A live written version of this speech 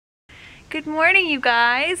Good morning, you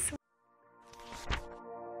guys.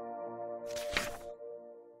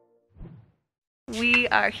 We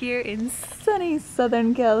are here in sunny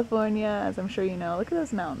Southern California, as I'm sure you know. Look at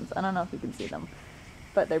those mountains. I don't know if you can see them,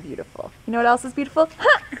 but they're beautiful. You know what else is beautiful?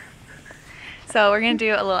 So we're gonna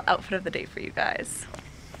do a little outfit of the day for you guys.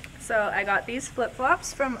 So I got these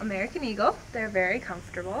flip-flops from American Eagle. They're very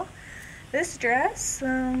comfortable. This dress,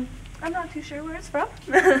 I'm not too sure where it's from.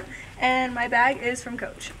 And my bag is from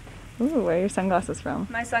Coach. Ooh, where are your sunglasses from?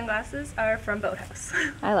 My sunglasses are from Boathouse.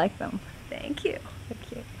 I like them. Thank you. They're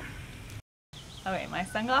cute. Okay, my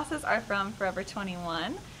sunglasses are from Forever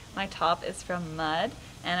 21. My top is from Mud,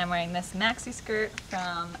 and I'm wearing this maxi skirt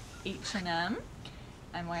from H&M.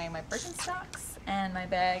 I'm wearing my Birkenstocks, and my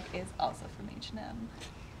bag is also from H&M.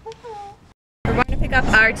 We're going to pick up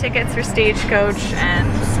our tickets for Stagecoach, and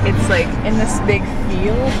it's like in this big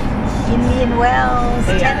field. Indian Wells,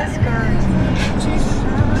 tennis court.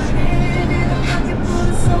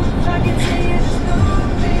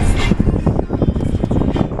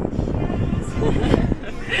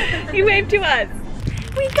 He waved to us.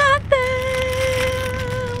 We got them!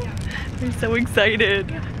 We're so excited.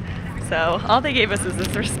 So all they gave us is this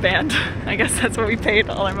wristband. I guess that's what we paid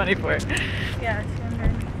all our money for. Yeah,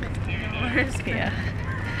 $250. Yeah.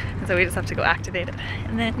 And so we just have to go activate it.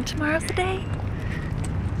 And then tomorrow's the day.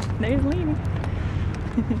 There's Leanie.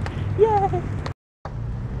 Yay!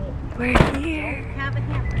 We're here. Have a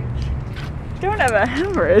hemorrhage. Don't have a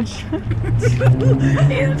hemorrhage.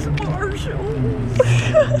 It's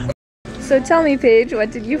Marshall. So tell me, Paige,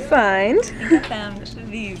 what did you find? I found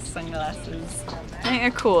these sunglasses. I think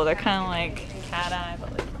they're cool. They're kind of like cat eye,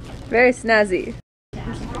 but like very snazzy.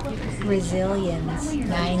 Brazilians,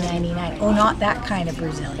 $9.99. Oh, not that kind of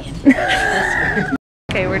Brazilian.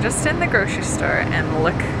 Okay, we're just in the grocery store and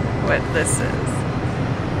look what this is.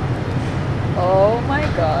 Oh my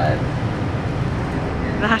god.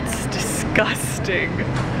 That's disgusting.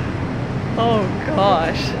 Oh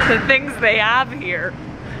gosh. The things they have here.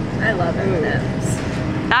 I love M&M's.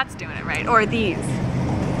 That's doing it right. Or these.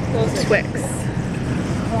 Those Twix.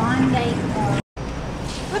 Klondike.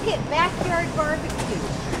 Look at backyard barbecue.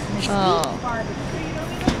 Oh. Barbecue. You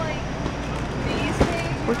don't even like these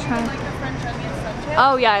things? We're trying. Like the French onion sun chips?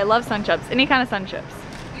 Oh yeah, I love sun chips. Any kind of sun chips.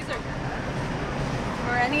 These are good.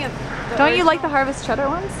 Or any of the Don't you like the Harvest Cheddar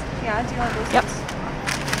ones? Yeah, do you want those? Yep. ones?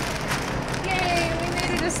 Yay, we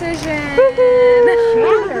made a decision.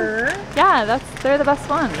 Cheddar. Yeah, they're the best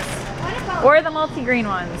ones. What about, Or the multi-green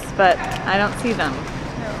ones, but I don't see them.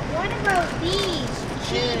 what about these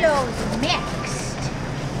Cheetos mixed?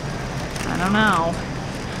 I don't know.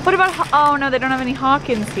 What about, oh no, they don't have any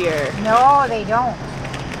Hawkins here. No, they don't.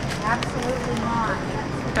 Absolutely not.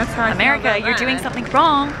 That's how America, you're doing something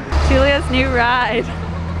wrong. Julia's new ride.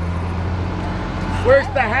 Where's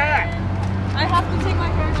the hat? I have to take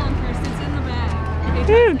my phone on first. It's in the bag.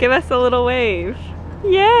 Ooh, give us a little wave.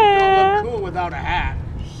 Yeah. Don't look cool without a hat.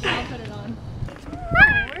 I'll put it on.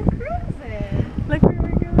 We're cruising. Look where we're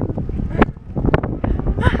going.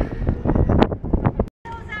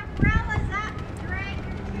 Those umbrellas up, drag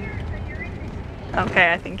your chairs when you're in the Okay,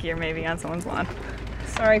 I think you're maybe on someone's lawn.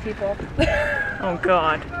 Sorry, people. Oh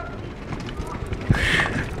god.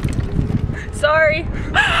 Sorry.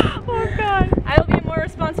 Oh god. I will be a more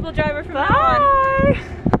responsible driver from now on. Bye.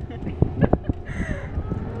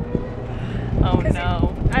 Oh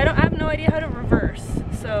no. I have no idea how to reverse,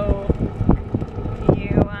 so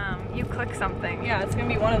You click something. yeah, it's gonna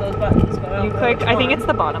be one of those buttons. But I don't You know click, which I think one. it's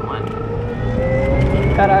the bottom one.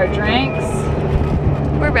 Got our drinks.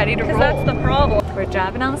 We're ready to roll. Because that's the problem. We're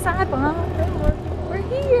driving on the sidewalk. We're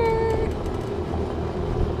here.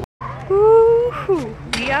 Woo-hoo.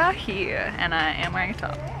 We are here, and I am wearing a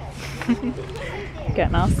top.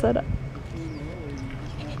 Getting all set up.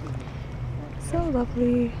 So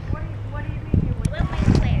lovely.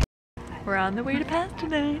 We're on the way to Pass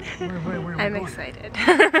tonight. I'm excited.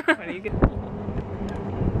 What are you gonna do?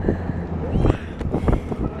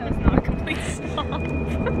 That was not a complete stop. And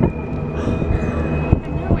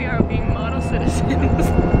here we are being model citizens.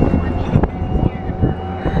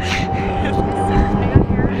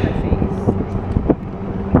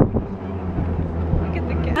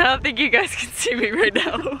 I don't think you guys can see me right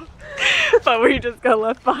now, but we just got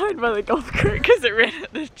left behind by the golf cart because it ran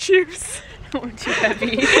out of juice. We're too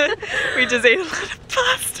heavy. We just ate a lot of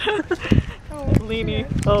pasta. Oh, Leanie.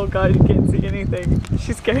 Oh god, you can't see anything.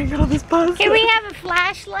 She's getting all this pasta. Can we have a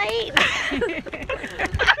flashlight?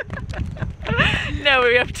 No,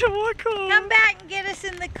 we have to walk home. Come back and get us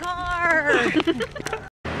in the car.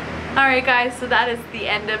 Alright guys, so that is the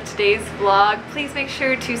end of today's vlog. Please make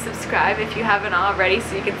sure to subscribe if you haven't already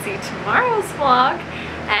so you can see tomorrow's vlog.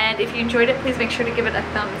 And if you enjoyed it, please make sure to give it a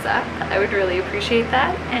thumbs up. I would really appreciate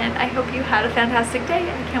that. And I hope you had a fantastic day.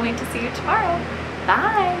 I can't wait to see you tomorrow.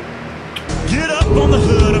 Bye! Get up on the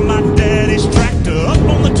hood of my